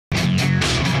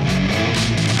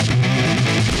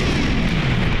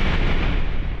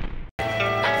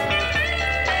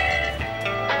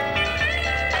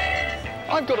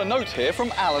got a note here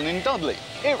from Alan in Dudley.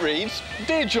 It reads,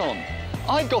 "Dear John,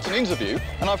 I've got an interview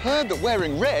and I've heard that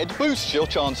wearing red boosts your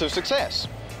chance of success.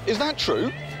 Is that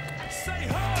true?"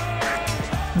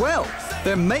 Well,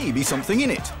 there may be something in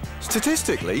it.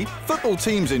 Statistically, football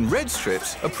teams in red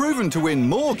strips are proven to win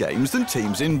more games than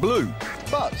teams in blue.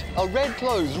 But are red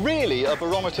clothes really a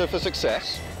barometer for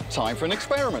success? Time for an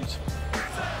experiment.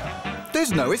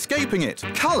 There's no escaping it.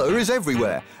 Colour is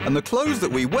everywhere, and the clothes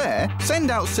that we wear send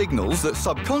out signals that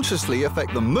subconsciously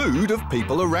affect the mood of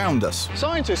people around us.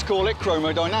 Scientists call it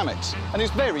chromodynamics, and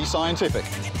it's very scientific.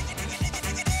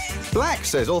 Black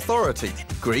says authority,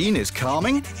 green is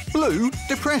calming, blue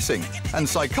depressing, and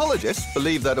psychologists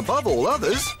believe that above all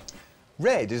others,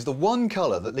 red is the one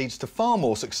colour that leads to far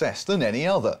more success than any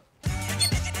other.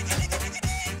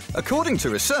 According to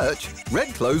research,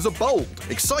 red clothes are bold,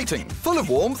 exciting, full of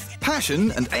warmth, passion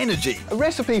and energy. A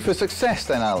recipe for success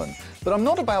then, Alan, but I'm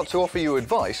not about to offer you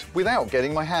advice without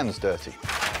getting my hands dirty.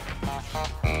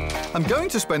 I'm going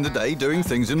to spend the day doing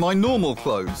things in my normal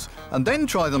clothes and then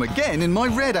try them again in my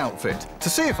red outfit to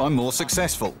see if I'm more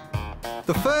successful.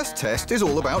 The first test is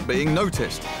all about being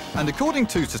noticed, and according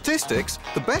to statistics,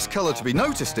 the best colour to be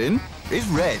noticed in is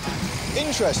red.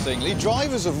 Interestingly,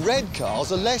 drivers of red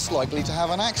cars are less likely to have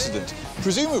an accident,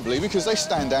 presumably because they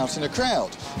stand out in a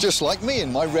crowd, just like me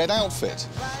in my red outfit.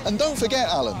 And don't forget,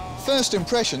 Alan, first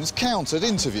impressions count at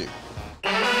interview.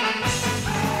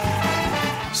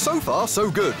 So far, so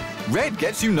good. Red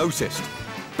gets you noticed.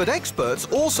 But experts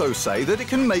also say that it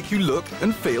can make you look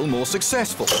and feel more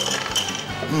successful.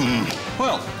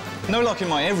 Well, no luck in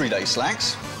my everyday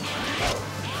slacks.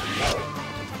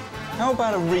 How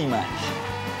about a rematch?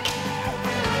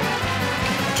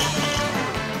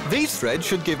 These threads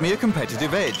should give me a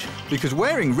competitive edge, because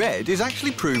wearing red is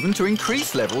actually proven to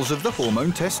increase levels of the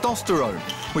hormone testosterone,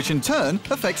 which in turn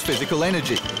affects physical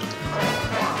energy.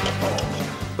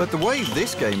 But the way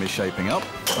this game is shaping up,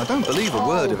 I don't believe a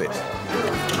word of it.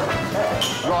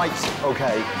 Right,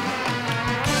 OK.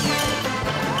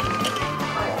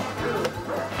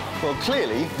 Well,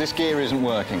 clearly, this gear isn't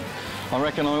working. I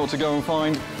reckon I ought to go and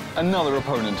find another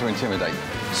opponent to intimidate.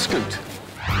 Scoot.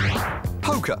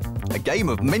 Poker, a game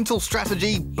of mental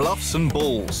strategy, bluffs and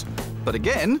balls. But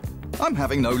again, I'm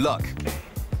having no luck.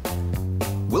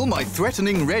 Will my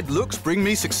threatening red looks bring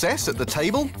me success at the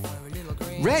table?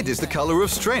 Red is the colour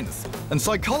of strength, and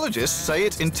psychologists say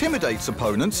it intimidates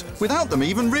opponents without them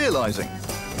even realising.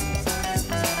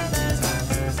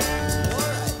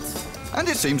 And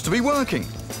it seems to be working.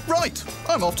 Right,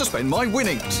 I'm off to spend my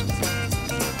winnings.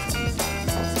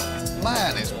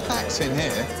 Man, it's packed in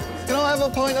here. Can I have a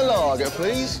pint of lager,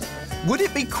 please? Would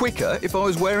it be quicker if I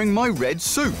was wearing my red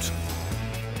suit?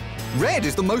 Red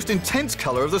is the most intense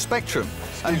colour of the spectrum,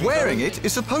 and wearing it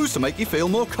is supposed to make you feel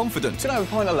more confident. Can I have a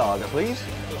pint of lager, please?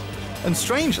 And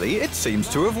strangely, it seems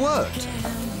to have worked.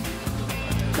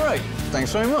 Great,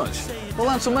 thanks very much. Well,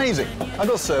 that's amazing. I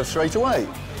got served straight away.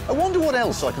 I wonder what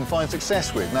else I can find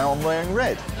success with now I'm wearing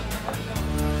red.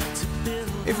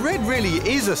 If red really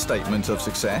is a statement of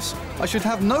success, I should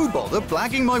have no bother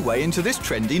blagging my way into this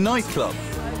trendy nightclub.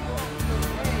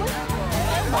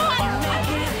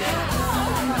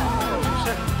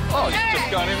 Oh, you're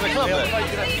just going in the club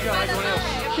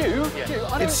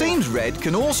then? It seems red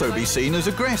can also be seen as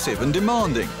aggressive and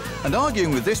demanding, and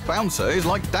arguing with this bouncer is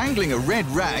like dangling a red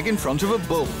rag in front of a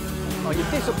bull. Oh, you're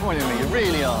disappointing me, you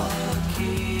really are.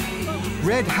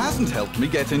 Red hasn't helped me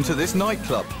get into this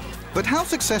nightclub, but how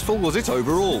successful was it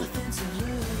overall?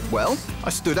 Well, I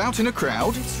stood out in a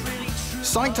crowd,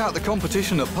 psyched out the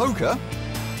competition at poker,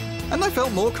 and I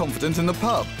felt more confident in the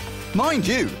pub. Mind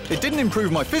you, it didn't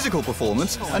improve my physical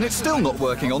performance, and it's still not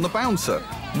working on the bouncer.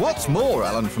 What's more,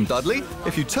 Alan from Dudley,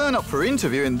 if you turn up for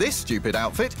interview in this stupid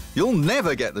outfit, you'll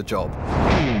never get the job.